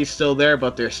body is still there,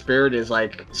 but their spirit is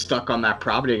like stuck on that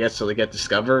property, I guess, till they get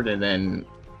discovered. And then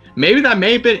maybe that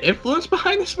may have been influence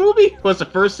behind this movie. Was the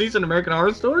first season of American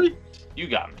Horror Story? You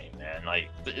got me, man. Like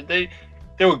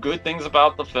there were good things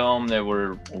about the film. There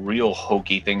were real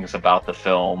hokey things about the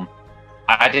film.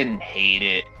 I didn't hate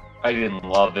it. I didn't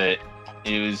love it.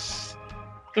 It was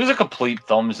a complete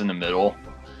thumbs in the middle.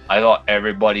 I thought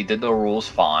everybody did the rules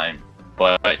fine,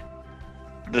 but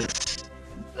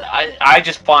I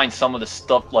just find some of the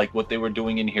stuff, like what they were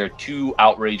doing in here, too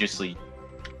outrageously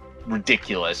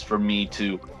ridiculous for me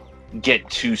to get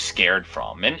too scared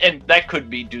from. And that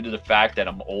could be due to the fact that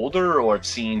I'm older or have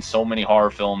seen so many horror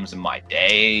films in my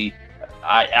day.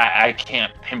 I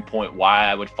can't pinpoint why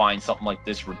I would find something like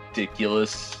this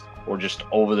ridiculous or just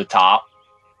over the top.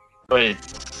 But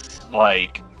it's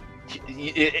like,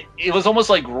 it was almost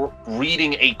like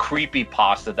reading a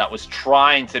creepypasta that was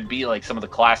trying to be like some of the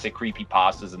classic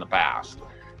creepypastas in the past.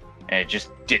 And it just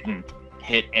didn't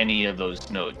hit any of those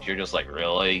notes. You're just like,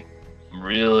 really?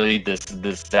 Really? This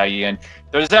is how you end?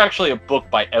 There's actually a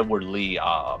book by Edward Lee.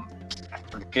 I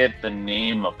forget the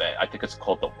name of it. I think it's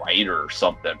called The Writer or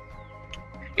something.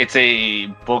 It's a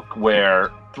book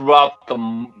where throughout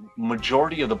the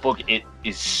majority of the book, it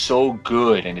is so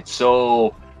good and it's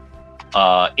so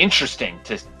interesting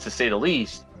to say the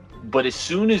least. But as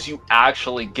soon as you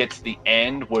actually get to the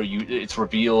end where it's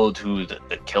revealed who the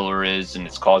killer is and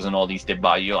it's causing all these dead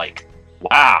bodies, you're like,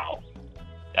 wow,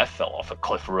 that fell off a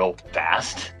cliff real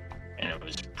fast. And it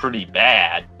was pretty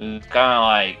bad. It was kind of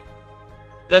like,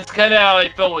 that's kind of how I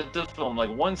felt with this film. Like,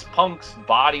 once Punk's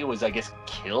body was, I guess,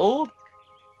 killed,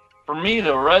 for me,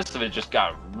 the rest of it just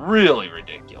got really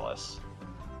ridiculous.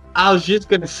 I was just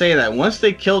gonna say that once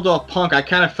they killed off Punk, I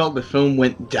kind of felt the film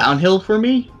went downhill for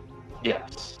me.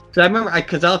 Yes. Cause I remember,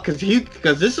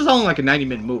 because this is only like a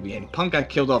 90-minute movie, and Punk got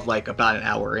killed off like about an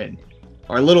hour in,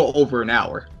 or a little over an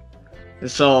hour.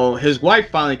 And so his wife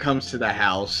finally comes to the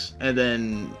house, and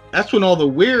then that's when all the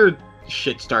weird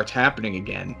shit starts happening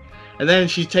again. And then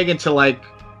she's taken to like,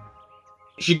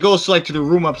 she goes to like to the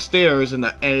room upstairs, and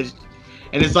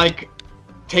it's like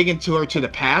taken to her to the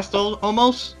past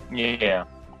almost. Yeah.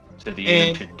 To the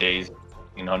ancient days,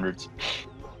 1800s.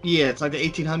 Yeah, it's like the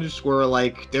 1800s where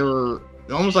like they were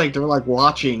like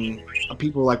watching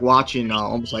people like watching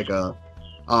almost like a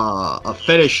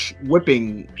fetish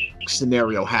whipping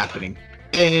scenario happening.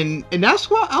 And that's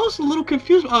what I was a little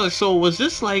confused. So was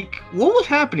this like, what was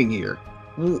happening here?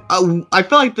 I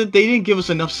felt like that they didn't give us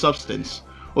enough substance.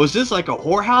 Was this like a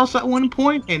whorehouse at one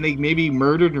point, and they maybe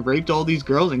murdered and raped all these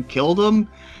girls and killed them,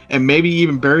 and maybe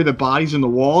even buried the bodies in the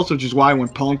walls, which is why when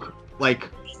Punk, like,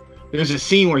 there's a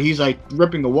scene where he's like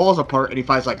ripping the walls apart and he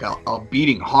finds like a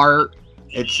beating heart.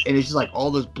 It's just like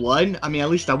all this blood. I mean, at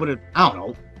least I would have, I don't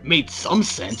know, made some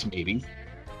sense maybe.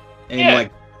 And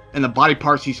like, and the body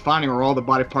parts he's finding are all the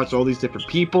body parts of all these different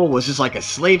people. Was this like a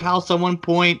slave house at one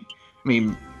point? I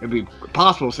mean, it'd be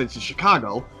possible since it's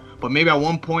Chicago. But maybe at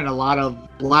one point, a lot of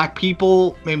black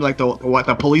people, maybe like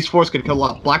the police force could kill a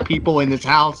lot of black people in this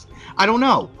house. I don't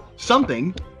know.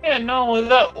 Something. Yeah, no,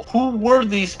 who were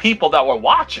these people that were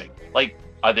watching? Like,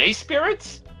 are they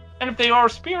spirits? And if they are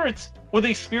spirits, were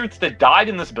they spirits that died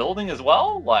in this building as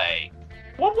well? Like,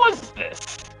 what was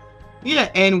this?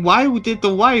 Yeah, and why did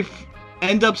the wife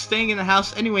end up staying in the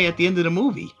house anyway at the end of the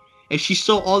movie? And she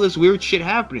saw all this weird shit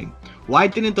happening. Why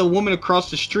didn't the woman across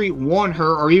the street warn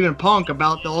her or even Punk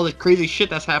about all the crazy shit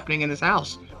that's happening in this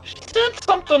house? She said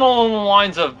something along the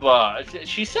lines of,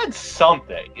 she said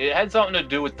something. It had something to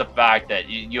do with the fact that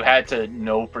you had to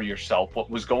know for yourself what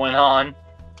was going on.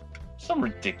 Some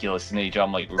ridiculous nature.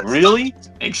 I'm like, really?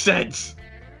 Makes sense.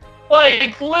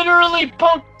 Like, literally,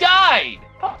 Punk died.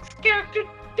 Punk's character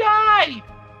died.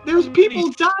 There's people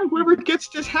dying whoever gets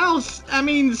this house. I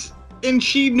mean, and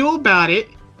she knew about it,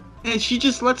 and she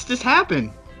just lets this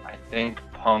happen. I think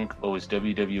Punk owes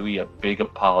WWE a big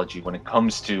apology when it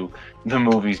comes to the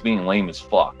movies being lame as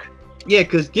fuck. Yeah,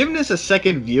 because giving this a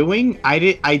second viewing,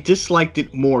 I disliked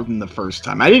it more than the first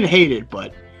time. I didn't hate it,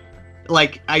 but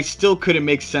like I still couldn't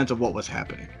make sense of what was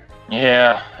happening.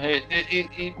 Yeah,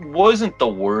 it wasn't the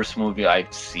worst movie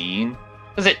I've seen.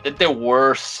 Because there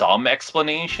were some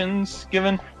explanations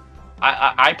given.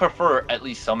 I prefer at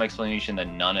least some explanation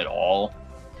than none at all.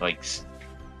 Like,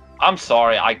 I'm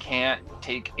sorry, I can't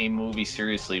take a movie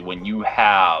seriously when you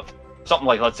have something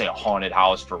like, let's say, a haunted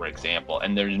house, for example,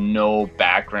 and there's no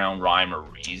background rhyme or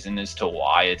reason as to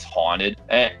why it's haunted.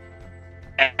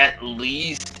 At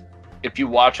least, if you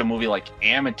watch a movie like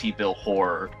Amityville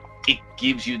Horror, it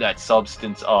gives you that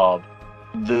substance of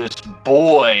this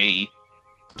boy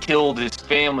killed his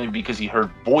family because he heard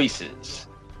voices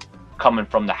coming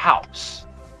from the house.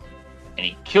 And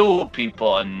he killed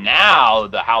people, and now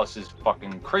the house is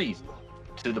fucking crazy.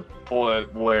 To the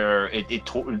point where it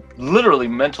literally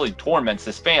mentally torments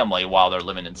this family while they're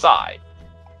living inside.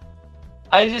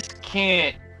 I just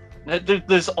can't...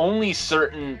 There's only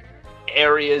certain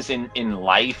areas in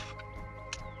life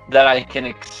that I can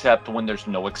accept when there's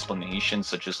no explanation,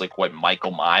 such as like what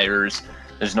Michael Myers,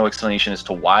 there's no explanation as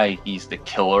to why he's the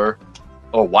killer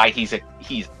or why he's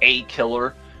a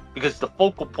killer, because the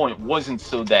focal point wasn't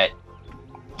so that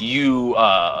you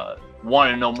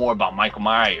want to know more about Michael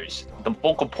Myers. The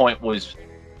focal point was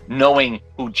knowing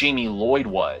who Jamie Lloyd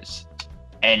was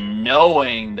and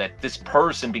knowing that this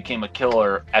person became a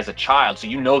killer as a child, so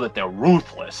you know that they're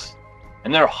ruthless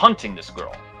and they're hunting this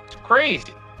girl. It's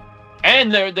crazy.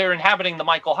 And they're inhabiting the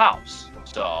Michael house.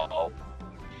 So,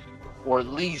 or at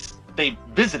least they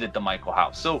visited the Michael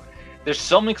house. So there's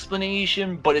some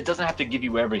explanation, but it doesn't have to give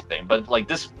you everything. But like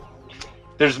this,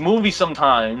 there's movies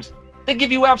sometimes that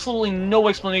give you absolutely no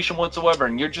explanation whatsoever,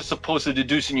 and you're just supposed to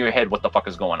deduce in your head what the fuck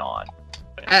is going on.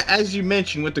 As you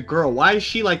mentioned with the girl, why is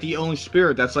she like the only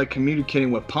spirit that's like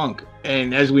communicating with Punk?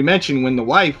 And as we mentioned, when the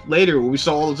wife later, when we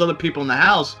saw all those other people in the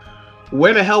house,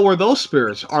 where the hell were those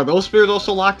spirits? Are those spirits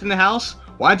also locked in the house?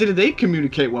 Why didn't they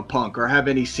communicate with Punk or have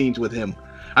any scenes with him?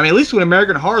 I mean, at least with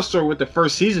American Horror Story with the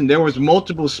first season, there was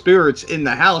multiple spirits in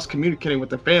the house communicating with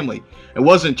the family. It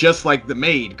wasn't just like the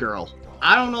maid girl.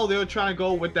 I don't know. They were trying to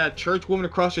go with that church woman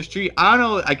across the street. I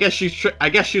don't know. I guess she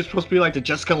was supposed to be like the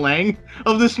Jessica Lange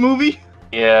of this movie.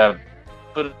 Yeah,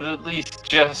 but at least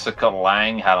Jessica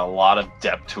Lange had a lot of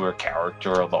depth to her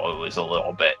character, although it was a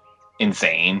little bit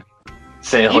insane,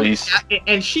 say at least.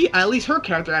 And she, at least her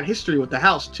character, had history with the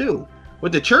house too.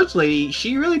 With the church lady,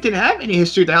 she really didn't have any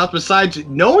history with the house besides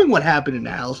knowing what happened in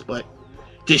the house. But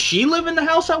did she live in the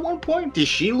house at one point? Did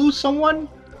she lose someone?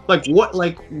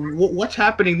 What's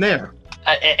happening there?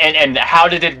 And how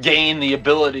did it gain the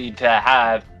ability to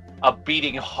have a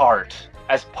beating heart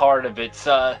as part of its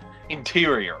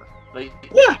interior?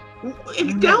 Yeah,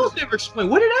 that was never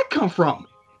explained. Where did that come from?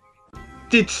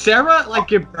 Did Sarah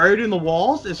get buried in the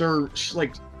walls? Is her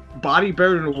body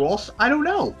buried in the walls? I don't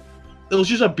know. It was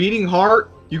just a beating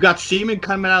heart. You got semen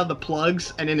coming out of the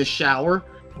plugs, and in the shower,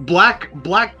 black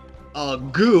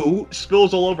goo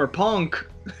spills all over Punk.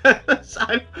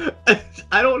 I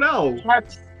don't know.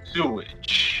 That's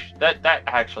sewage. That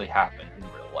actually happened in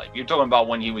real life. You're talking about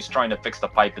when he was trying to fix the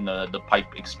pipe and the pipe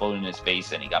exploded in his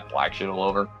face and he got black shit all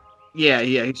over? Yeah,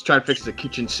 he's trying to fix the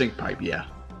kitchen sink pipe, yeah.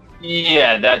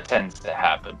 Yeah, that tends to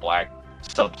happen. Black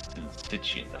substance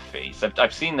hits you in the face.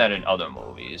 I've seen that in other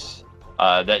movies.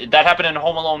 That happened in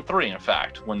Home Alone 3, in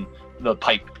fact, when the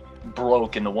pipe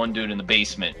broke and the one dude in the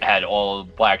basement had all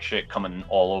black shit coming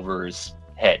all over his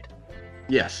head.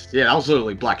 Yes, yeah, that was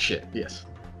literally black shit, yes.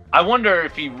 I wonder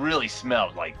if he really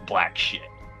smelled like black shit.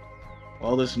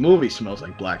 Well, this movie smells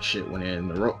like black shit when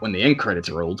the end credits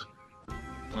rolled.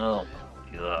 Oh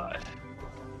my god.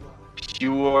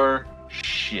 Pure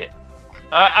shit.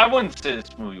 I wouldn't say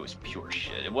this movie was pure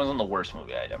shit. It wasn't the worst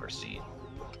movie I'd ever seen.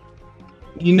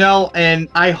 You know, and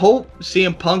I hope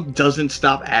CM Punk doesn't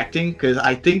stop acting, because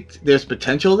I think there's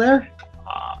potential there.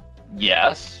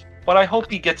 Yes, but I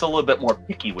hope he gets a little bit more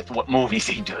picky with what movies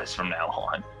he does from now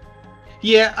on.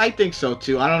 Yeah, I think so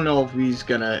too. I don't know if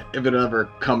if it'll ever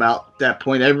come out at that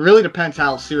point. It really depends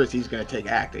how serious he's gonna take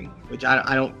acting, which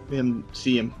I don't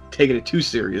see him taking it too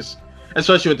serious,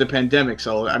 especially with the pandemic.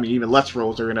 So I mean, even less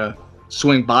roles are gonna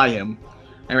swing by him,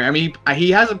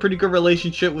 He has a pretty good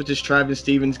relationship with this Travis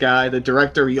Stevens guy, the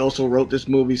director. He also wrote this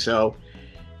movie, so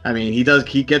I mean,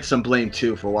 he gets some blame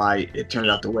too for why it turned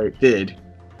out the way it did.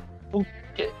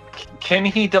 Can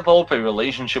he develop a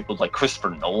relationship with like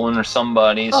Christopher Nolan or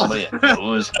somebody that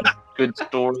knows good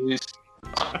stories?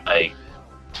 Like,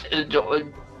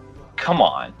 come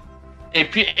on.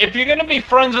 If you're gonna be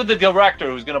friends with the director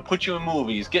who's gonna put you in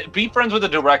movies, be friends with a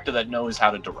director that knows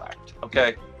how to direct,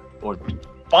 okay? Or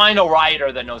find a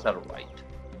writer that knows how to write.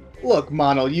 Look,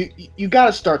 Mono, you got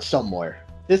to start somewhere.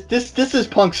 This is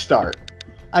Punk's start.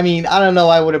 I mean, I don't know.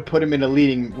 I would have put him in a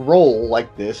leading role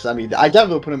like this. I mean, I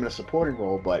definitely would put him in a supporting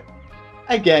role. But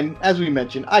again, as we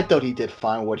mentioned, I thought he did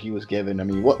fine what he was given. I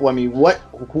mean,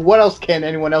 what else can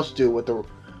anyone else do with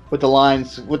the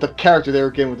lines, with the character they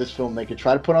were given with this film? They could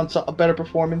try to put on a better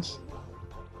performance.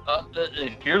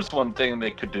 Here's one thing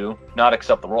they could do: not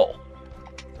accept the role.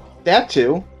 That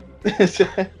too.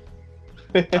 There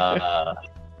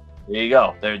you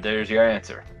go. There's your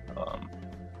answer.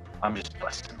 I'm just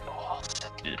busting balls.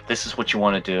 If this is what you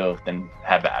want to do, then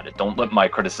have at it. Don't let my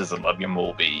criticism of your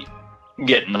movie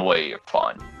get in the way of your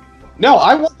fun. No,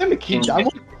 I want him to keep. I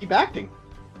want him to keep acting.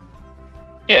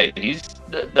 Yeah,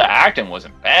 the acting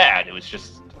wasn't bad. It was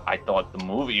just I thought the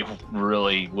movie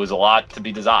really was a lot to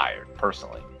be desired,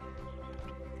 personally.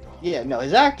 Yeah, no,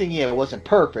 his acting, it wasn't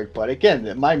perfect, but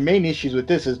again, my main issues with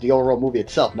this is the overall movie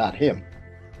itself, not him.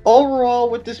 Overall,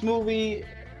 with this movie,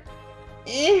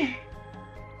 a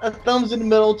thumbs in the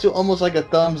middle to almost like a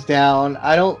thumbs down.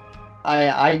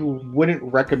 I wouldn't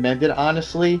recommend it,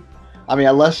 honestly. I mean,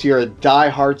 unless you're a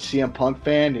die-hard CM Punk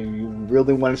fan and you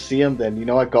really want to see him, then you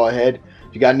know what, go ahead.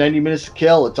 If you got 90 minutes to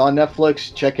kill, it's on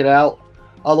Netflix, check it out.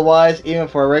 Otherwise, even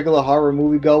for a regular horror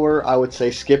moviegoer, I would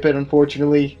say skip it,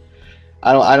 unfortunately.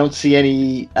 I don't see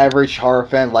any average horror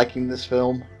fan liking this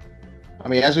film. I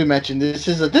mean, as we mentioned, this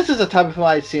is a type of film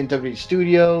I see in WWE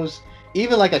Studios,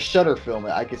 even like a Shudder film.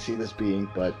 I could see this being,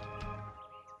 but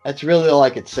that's really all I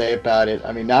could say about it.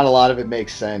 I mean, not a lot of it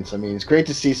makes sense. I mean, it's great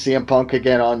to see CM Punk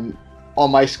again on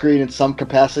my screen in some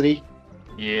capacity.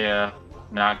 Yeah,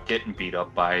 not getting beat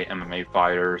up by MMA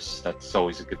fighters. That's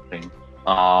always a good thing.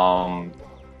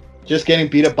 Just getting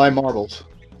beat up by marbles.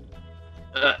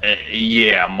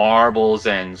 Yeah, marbles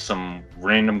and some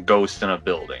random ghost in a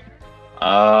building.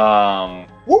 What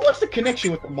was the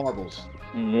connection with the marbles?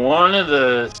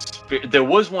 There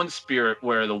was one spirit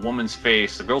where the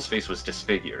girl's face was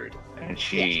disfigured, and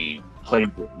she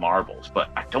played with marbles, but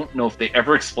I don't know if they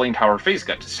ever explained how her face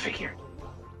got disfigured.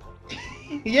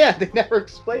 Yeah, they never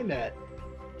explained that.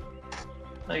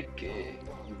 Like,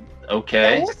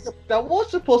 okay. That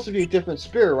was supposed to be a different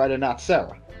spirit, right, and not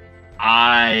Sarah?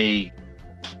 I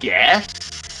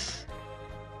guess.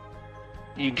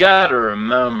 You gotta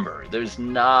remember, there's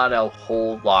not a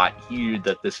whole lot here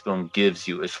that this film gives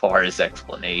you as far as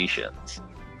explanations.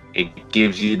 It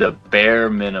gives you the bare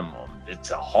minimum.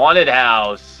 It's a haunted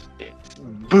house. It's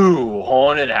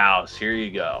haunted house. Here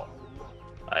you go.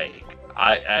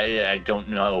 I don't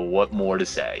know what more to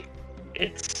say.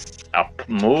 It's a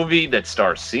movie that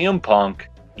stars CM Punk.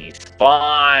 He's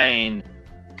fine.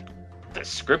 The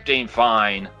script ain't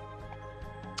fine.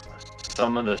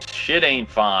 Some of the shit ain't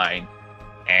fine.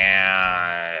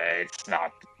 And it's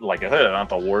not, like I said, not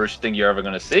the worst thing you're ever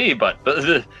going to see. But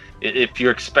if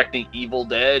you're expecting Evil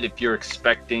Dead, if you're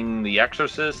expecting The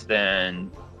Exorcist, then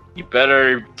you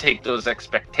better take those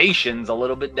expectations a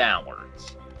little bit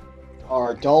downwards.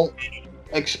 Or don't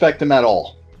expect them at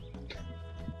all.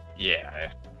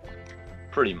 Yeah,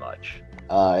 pretty much.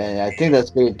 And I think that's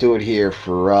going to do it here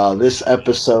for this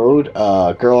episode.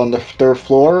 Girl on the Third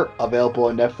Floor, available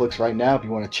on Netflix right now if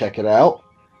you want to check it out.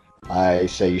 I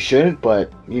say you shouldn't,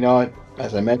 but you know,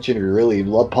 as I mentioned, if you really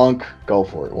love Punk, go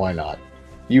for it. Why not?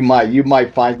 You might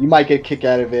get a kick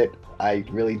out of it. I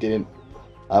really didn't.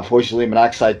 Fortunately,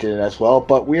 Monoxide did it as well.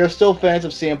 But we are still fans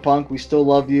of CM Punk. We still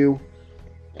love you,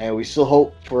 and we still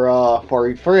hope for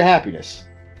your happiness,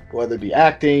 whether it be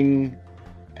acting,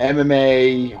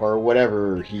 MMA, or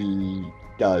whatever he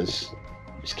does.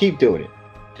 Just keep doing it.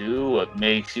 Do what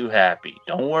makes you happy.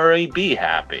 Don't worry, be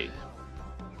happy.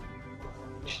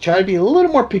 Just try to be a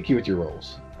little more picky with your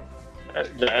roles.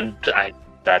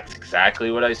 That's exactly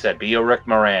what I said. Be a Rick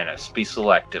Moranis. Be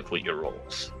selective with your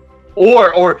roles.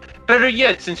 Or better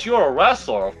yet, since you're a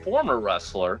wrestler, a former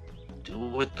wrestler, do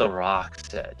what The Rock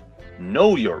said.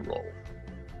 Know your role.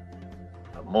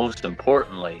 But most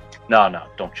importantly, no,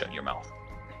 don't shut your mouth.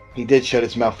 He did shut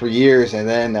his mouth for years, and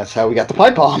then that's how we got the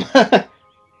pipe bomb.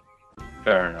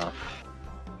 Fair enough.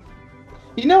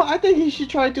 You know, I think he should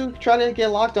try to get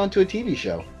locked onto a TV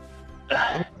show.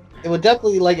 It would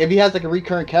definitely, like, if he has like a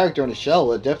recurrent character on the show, it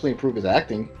would definitely improve his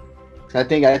acting. I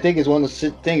think it's one of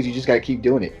those things you just got to keep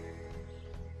doing it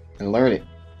and learn it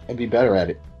and be better at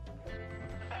it.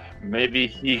 Maybe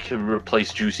he could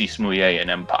replace Juicy Smouye in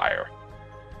Empire.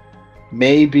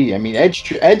 Maybe. I mean, Edge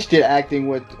did acting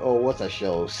with what's that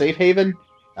show? Safe Haven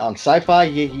on Sci-Fi.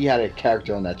 He had a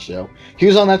character on that show. He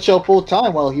was on that show full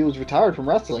time while he was retired from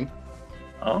wrestling.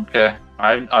 Okay,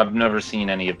 I've never seen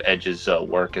any of Edge's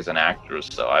work as an actor,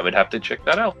 so I would have to check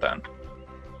that out then.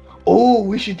 Oh,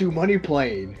 we should do Money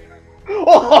Plane.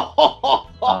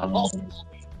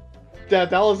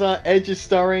 That was Edge's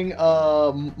starring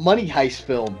Money Heist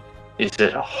film. Is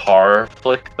it a horror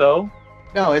flick though?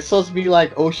 No, it's supposed to be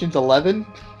like Ocean's 11.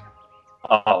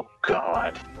 Oh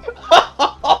God!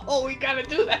 Oh, we gotta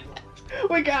do that.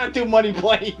 We gotta do Money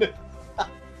Plane.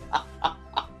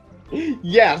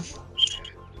 Yes.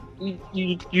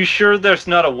 You sure there's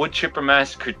not a Wood Chipper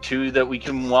Massacre 2 that we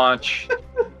can watch?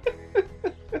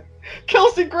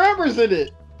 Kelsey Grammer's in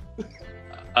it.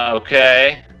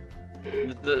 Okay.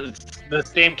 The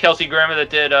same Kelsey Grammer that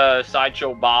did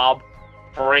Sideshow Bob.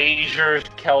 Frasier's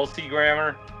Kelsey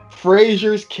Grammer.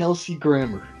 Frasier's Kelsey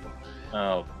Grammer.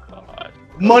 Oh God.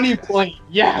 Money Plane.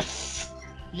 Yes.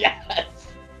 Yes.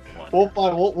 We'll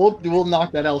find. We'll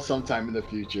knock that out sometime in the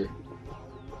future.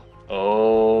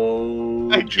 Oh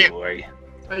joy.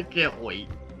 I can't wait.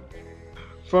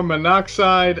 From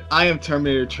Monoxide, I am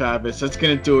Terminator Travis. That's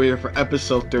gonna do it here for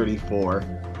episode 34.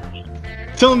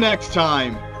 Till next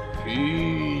time.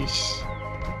 Peace.